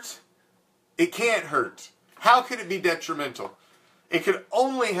hurt. It can't hurt. How could it be detrimental? It could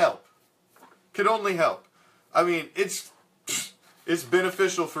only help. Could only help. I mean, it's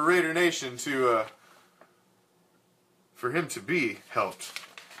beneficial for Raider Nation for him to be helped.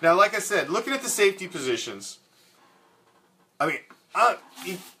 Now, like I said, looking at the safety positions, I mean, I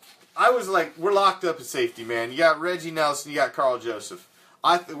was like, we're locked up at safety, man. You got Reggie Nelson, you got Carl Joseph.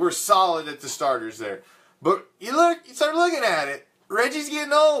 We're solid at the starters there. But you start looking at it, Reggie's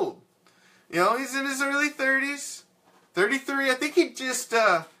getting old. He's in his early 30s. 33, I think he's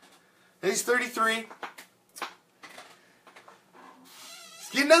 33.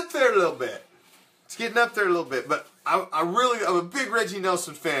 It's getting up there a little bit. But I'm a big Reggie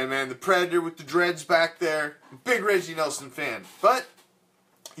Nelson fan, man. The Predator with the dreads back there. Big Reggie Nelson fan. But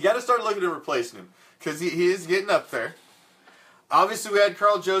you got to start looking at replacing him because he is getting up there. Obviously, we had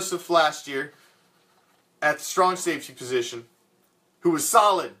Carl Joseph last year at the strong safety position, who was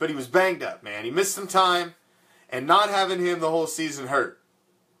solid, but he was banged up, man. He missed some time, and not having him the whole season hurt.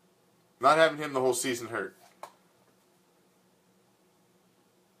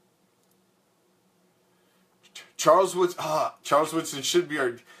 Charles Woodson should be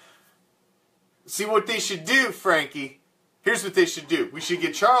our... See what they should do, Frankie. Here's what they should do. We should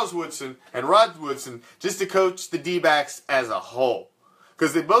get Charles Woodson and Rod Woodson just to coach the D-backs as a whole.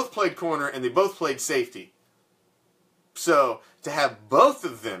 Because they both played corner and they both played safety. So, to have both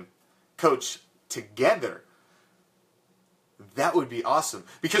of them coach together, that would be awesome.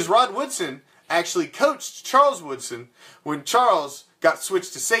 Because Rod Woodson actually coached Charles Woodson when Charles got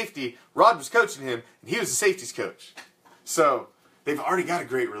switched to safety. Rod was coaching him, and he was the safeties coach. So, they've already got a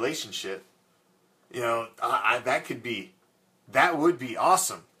great relationship. That would be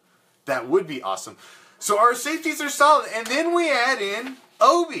awesome. That would be awesome. So our safeties are solid. And then we add in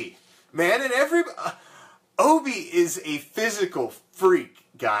Obi. Man, and Obi is a physical freak,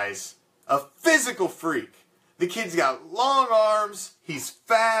 guys. A physical freak. The kid's got long arms. He's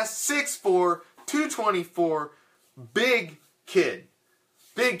fast. 6'4", 224. Big kid.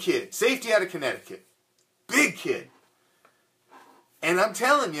 Big kid. Safety out of Connecticut. Big kid. And I'm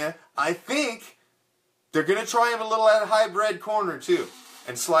telling you, I think they're going to try him a little at hybrid corner, too,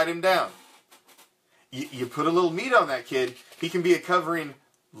 and slide him down. You put a little meat on that kid, he can be a covering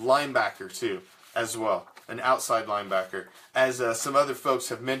linebacker too, as well. An outside linebacker, as some other folks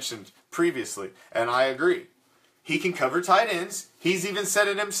have mentioned previously, and I agree. He can cover tight ends. He's even said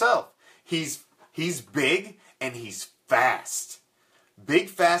it himself. He's big and he's fast. Big,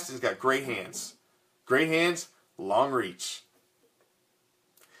 fast, and he's got great hands. Great hands, long reach.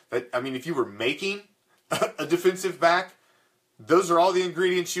 If you were making a defensive back, those are all the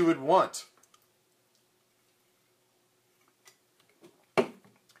ingredients you would want.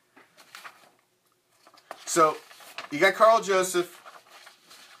 So, you got Carl Joseph,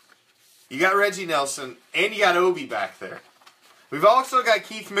 you got Reggie Nelson, and you got Obi back there. We've also got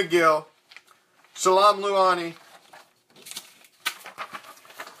Keith McGill, Shalom Luani,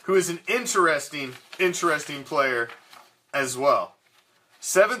 who is an interesting player as well.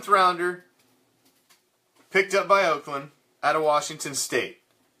 7th rounder, picked up by Oakland out of Washington State.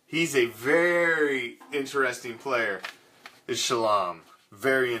 He's a very interesting player, is Shalom.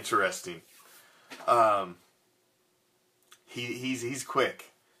 Very interesting. He's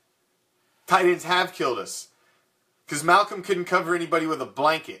quick. Tight ends have killed us. Because Malcolm couldn't cover anybody with a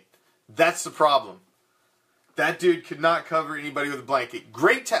blanket. That's the problem. That dude could not cover anybody with a blanket.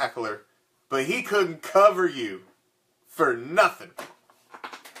 Great tackler, but he couldn't cover you for nothing.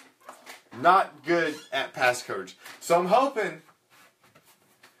 Not good at pass coverage. So I'm hoping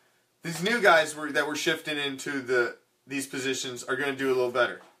these new guys that we're shifting into these positions are going to do a little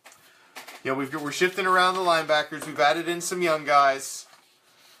better. You know, we're shifting around the linebackers. We've added in some young guys.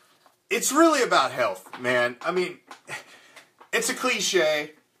 It's really about health, man. I mean, it's a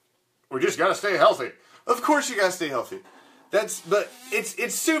cliche. We just got to stay healthy. Of course you got to stay healthy. But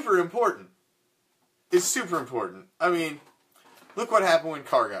it's super important. It's super important. I mean, look what happened when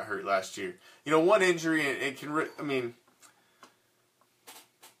Carr got hurt last year. You know, one injury,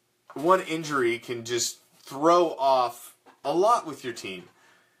 one injury can just throw off a lot with your team.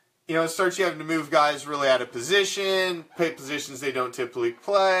 You know, it starts you having to move guys really out of position, play positions they don't typically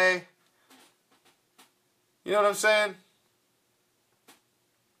play. You know what I'm saying?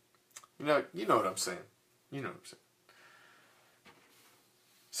 You know what I'm saying. You know what I'm saying.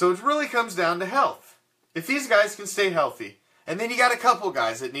 So it really comes down to health. If these guys can stay healthy, and then you got a couple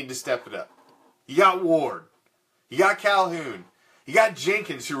guys that need to step it up. You got Ward. You got Calhoun. You got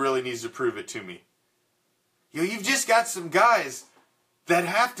Jenkins, who really needs to prove it to me. You've just got some guys that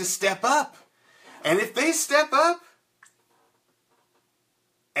have to step up. And if they step up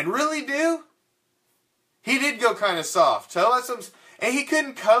and really do, he did go kind of soft. And he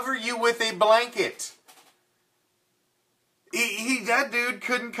couldn't cover you with a blanket. That dude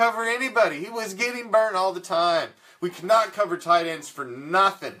couldn't cover anybody. He was getting burnt all the time. We could not cover tight ends for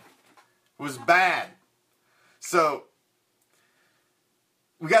nothing. It was bad. So,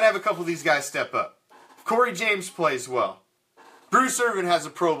 we got to have a couple of these guys step up. Corey James plays well. Bruce Irvin has a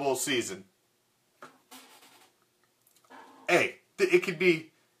Pro Bowl season. Hey, it could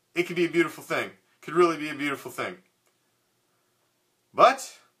be a beautiful thing. Could really be a beautiful thing.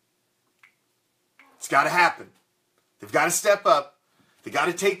 But it's got to happen. They've got to step up. They got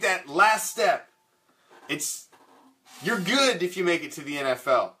to take that last step. You're good if you make it to the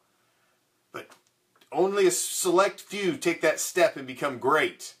NFL. But only a select few take that step and become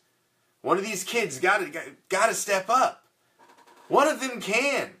great. One of these kids got to step up. One of them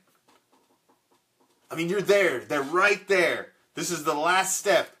can. I mean, you're there. They're right there. This is the last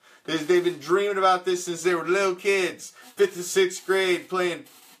step. They've been dreaming about this since they were little kids. 5th and 6th grade playing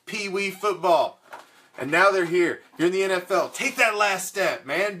pee-wee football. And now they're here. You're in the NFL. Take that last step,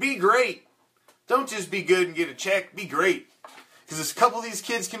 man. Be great. Don't just be good and get a check. Be great. Because a couple of these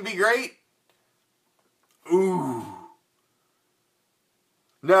kids can be great. Ooh.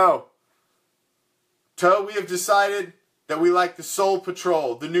 No. We have decided that we like the Soul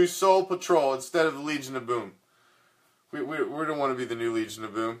Patrol, the new Soul Patrol, instead of the Legion of Boom. We don't want to be the new Legion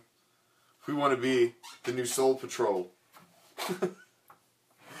of Boom. We want to be the new Soul Patrol.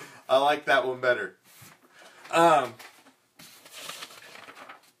 I like that one better. But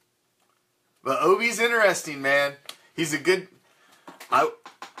Obi's interesting, man. He's a good... I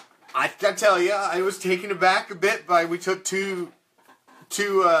tell you, I was taken aback a bit by we took two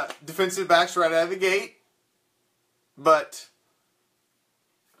defensive backs right out of the gate. But,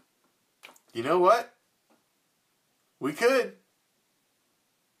 you know what? We could.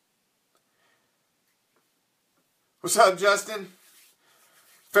 What's up, Justin?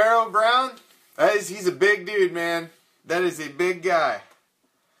 Pharaoh Brown? He's a big dude, man. That is a big guy.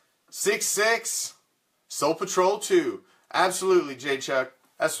 6'6", Soul Patrol 2. Absolutely, J. Chuck.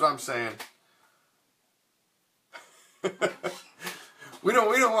 That's what I'm saying. We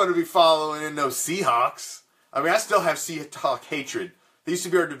don't want to be following in those Seahawks. I mean, I still have Seahawk hatred. They used to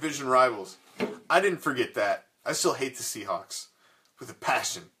be our division rivals. I didn't forget that. I still hate the Seahawks with a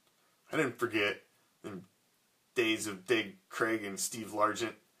passion. I didn't forget the days of Dave Craig and Steve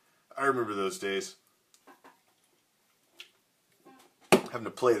Largent. I remember those days. Having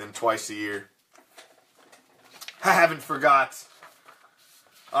to play them twice a year. I haven't forgot.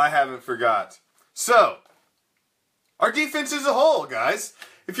 So, our defense as a whole, guys.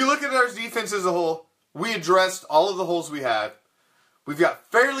 If you look at our defense as a whole, we addressed all of the holes we had. We've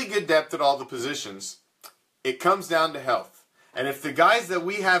got fairly good depth at all the positions. It comes down to health. And if the guys that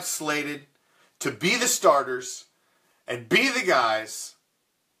we have slated to be the starters and be the guys,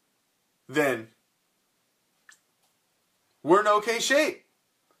 then we're in okay shape.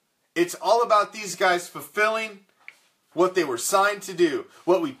 It's all about these guys fulfilling what they were signed to do,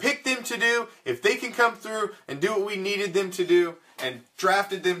 what we picked them to do. If they can come through and do what we needed them to do and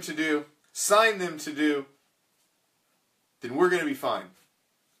drafted them to do, signed them to do, then we're going to be fine.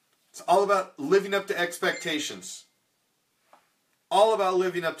 It's all about living up to expectations. All about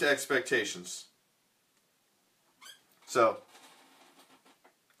living up to expectations. So,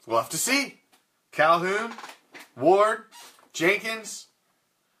 we'll have to see. Calhoun, Ward, Jenkins.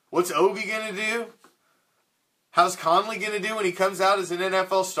 What's Obi going to do? How's Conley going to do when he comes out as an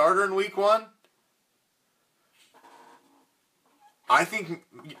NFL starter in week 1? I think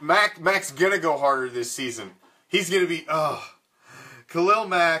Mac's going to go harder this season. He's going to be, Khalil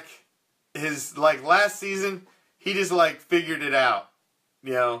Mack is like last season, he just like figured it out.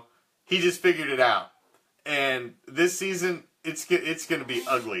 You know, he just figured it out. And this season, it's going to be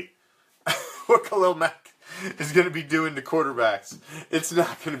ugly. What Khalil Mack is going to be doing to quarterbacks. It's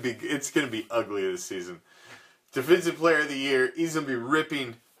going to be ugly this season. Defensive Player of the Year, he's going to be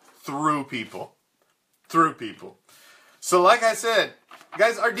ripping through people. So like I said,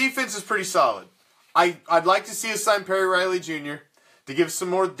 guys, our defense is pretty solid. I'd like to see us sign Perry Riley Jr. to give some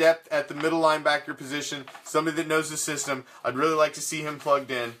more depth at the middle linebacker position, somebody that knows the system. I'd really like to see him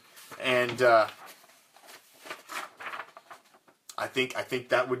plugged in. And I think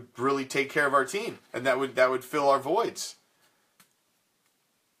that would really take care of our team, and that would fill our voids.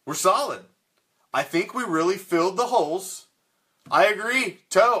 We're solid. I think we really filled the holes. I agree.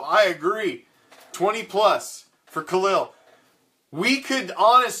 I agree. 20 plus for Khalil. We could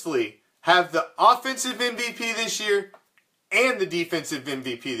honestly have the offensive MVP this year and the defensive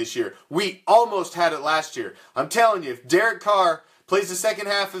MVP this year. We almost had it last year. I'm telling you, if Derek Carr plays the second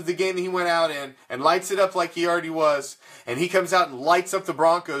half of the game that he went out in and lights it up like he already was, and he comes out and lights up the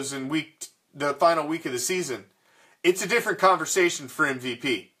Broncos in the final week of the season, it's a different conversation for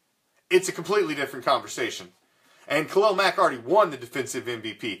MVP. It's a completely different conversation. And Khalil Mack already won the defensive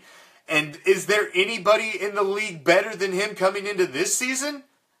MVP. And is there anybody in the league better than him coming into this season?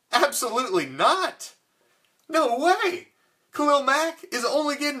 Absolutely not. No way. Khalil Mack is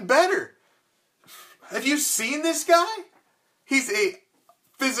only getting better. Have you seen this guy? He's a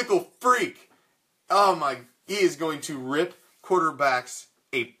physical freak. Oh my, he is going to rip quarterbacks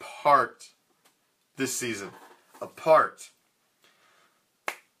apart this season. Apart.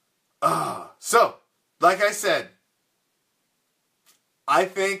 So, like I said, I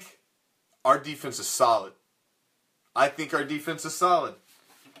think our defense is solid. I think we're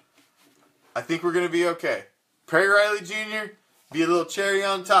going to be okay. Perry Riley Jr., be a little cherry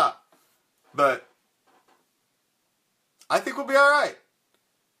on top. But I think we'll be all right.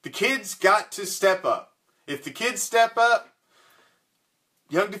 The kids got to step up. If the kids step up,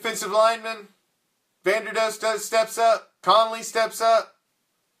 young defensive lineman, Vanderdost steps up, Conley steps up,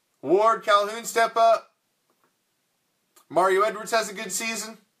 Ward, Calhoun step up, Mario Edwards has a good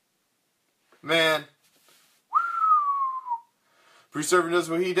season. Man. Bruce Irvin does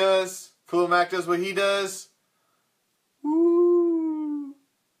what he does. Khalil Mack does what he does. Woo.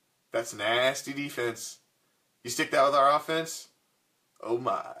 That's nasty defense. You stick that with our offense? Oh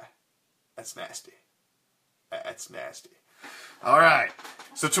my. That's nasty. That's nasty. All right.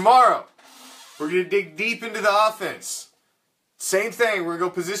 So tomorrow, we're going to dig deep into the offense. Same thing. We're going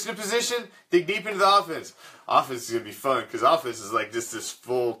to go position to position, dig deep into the offense. Offense is going to be fun because offense is like just this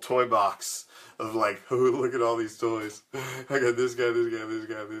full toy box of like, oh, look at all these toys. I got this guy, this guy, this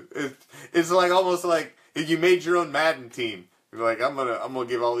guy. This. It's like almost like if you made your own Madden team. You're like, I'm gonna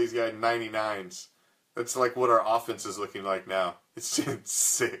give all these guys 99s. That's like what our offense is looking like now. It's just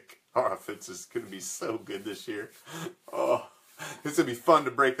sick. Our offense is going to be so good this year. Oh, it's going to be fun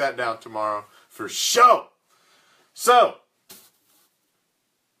to break that down tomorrow for sure. So,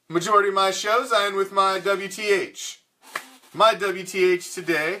 majority of my shows I end with my WTH. My WTH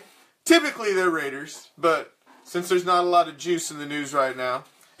today, typically they're Raiders, but since there's not a lot of juice in the news right now,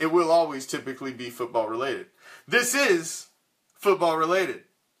 it will always typically be football related. This is football related.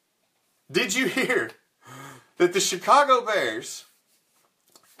 Did you hear that the Chicago Bears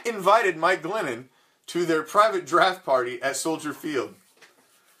invited Mike Glennon to their private draft party at Soldier Field?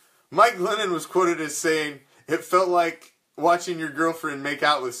 Mike Glennon was quoted as saying, "It felt like watching your girlfriend make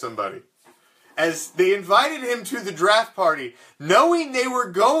out with somebody." As they invited him to the draft party, knowing they were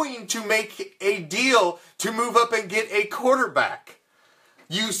going to make a deal to move up and get a quarterback.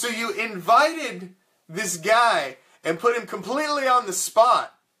 So you invited this guy and put him completely on the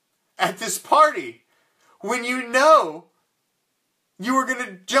spot at this party when you know you were going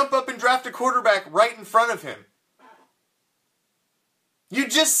to jump up and draft a quarterback right in front of him. You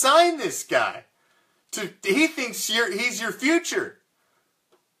just signed this guy. He thinks he's your future.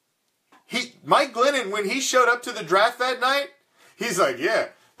 Mike Glennon, when he showed up to the draft that night, he's like, yeah,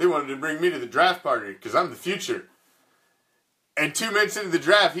 they wanted to bring me to the draft party because I'm the future. And 2 minutes into the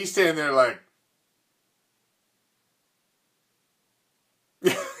draft, he's standing there like,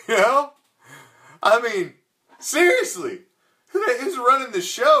 you know? I mean, seriously. Who's running the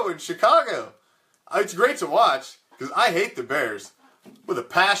show in Chicago? It's great to watch because I hate the Bears with a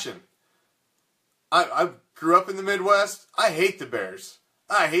passion. I grew up in the Midwest. I hate the Bears.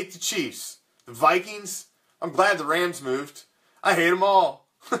 I hate the Chiefs. The Vikings. I'm glad the Rams moved. I hate them all.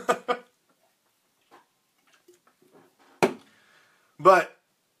 But,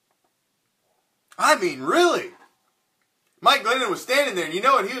 I mean, really, Mike Glennon was standing there, and you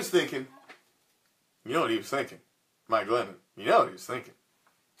know what he was thinking. You know what he was thinking. Mike Glennon. You know what he was thinking.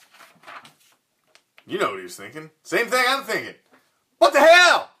 You know what he was thinking. Same thing I'm thinking. What the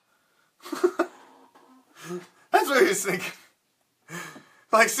hell? That's what he was thinking.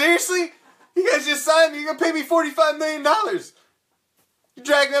 Like, seriously? You guys just signed me. You're going to pay me $45 million. You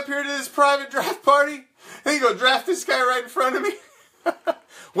drag me up here to this private draft party, and you go draft this guy right in front of me?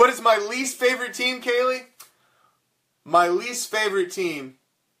 What is my least favorite team, Kaylee? My least favorite team.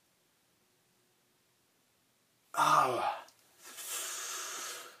 Oh,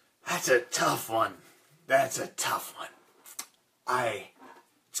 that's a tough one. That's a tough one.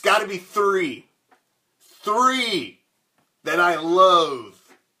 It's got to be three. Three that I loathe.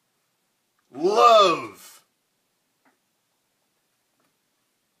 Loathe.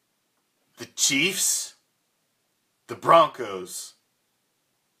 The Chiefs, the Broncos,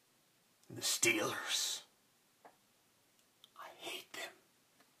 and the Steelers. I hate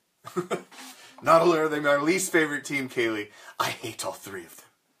them. Not only are they my least favorite team, Kaylee, I hate all three of them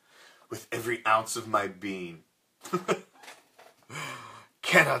with every ounce of my being.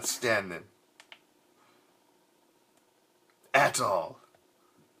 Cannot stand them. At all.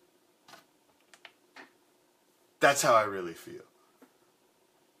 That's how I really feel.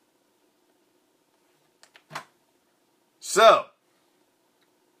 So,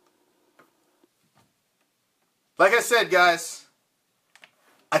 like I said, guys,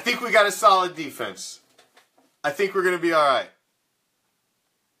 I think we got a solid defense. I think we're going to be all right.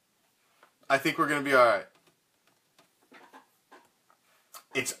 I think we're going to be all right.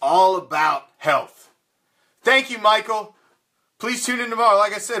 It's all about health. Thank you, Michael. Please tune in tomorrow.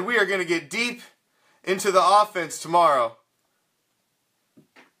 Like I said, we are going to get deep into the offense tomorrow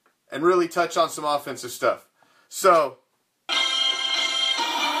and really touch on some offensive stuff. So,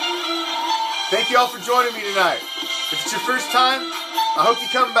 thank you all for joining me tonight. If it's your first time, I hope you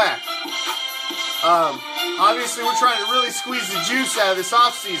come back. Obviously, we're trying to really squeeze the juice out of this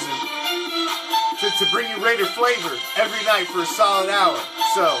offseason to bring you Raider flavor every night for a solid hour.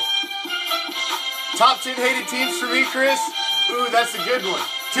 So, top 10 hated teams for me, Chris. Ooh, that's a good one.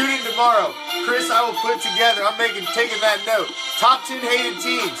 Tune in tomorrow. Chris, I will put together, taking that note, top 10 hated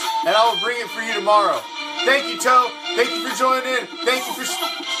teams, and I will bring it for you tomorrow. Thank you, Toe. Thank you for joining in. Thank you for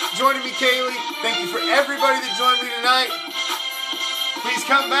joining me, Kaylee. Thank you for everybody that joined me tonight. Please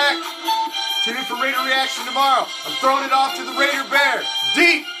come back. Tune in for Raider Reaction tomorrow. I'm throwing it off to the Raider Bear,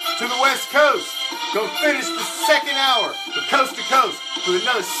 deep to the West Coast. Go finish the second hour of Coast to Coast with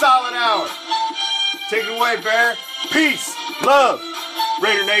another solid hour. Take it away, Bear. Peace, love,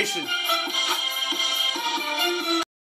 Raider Nation.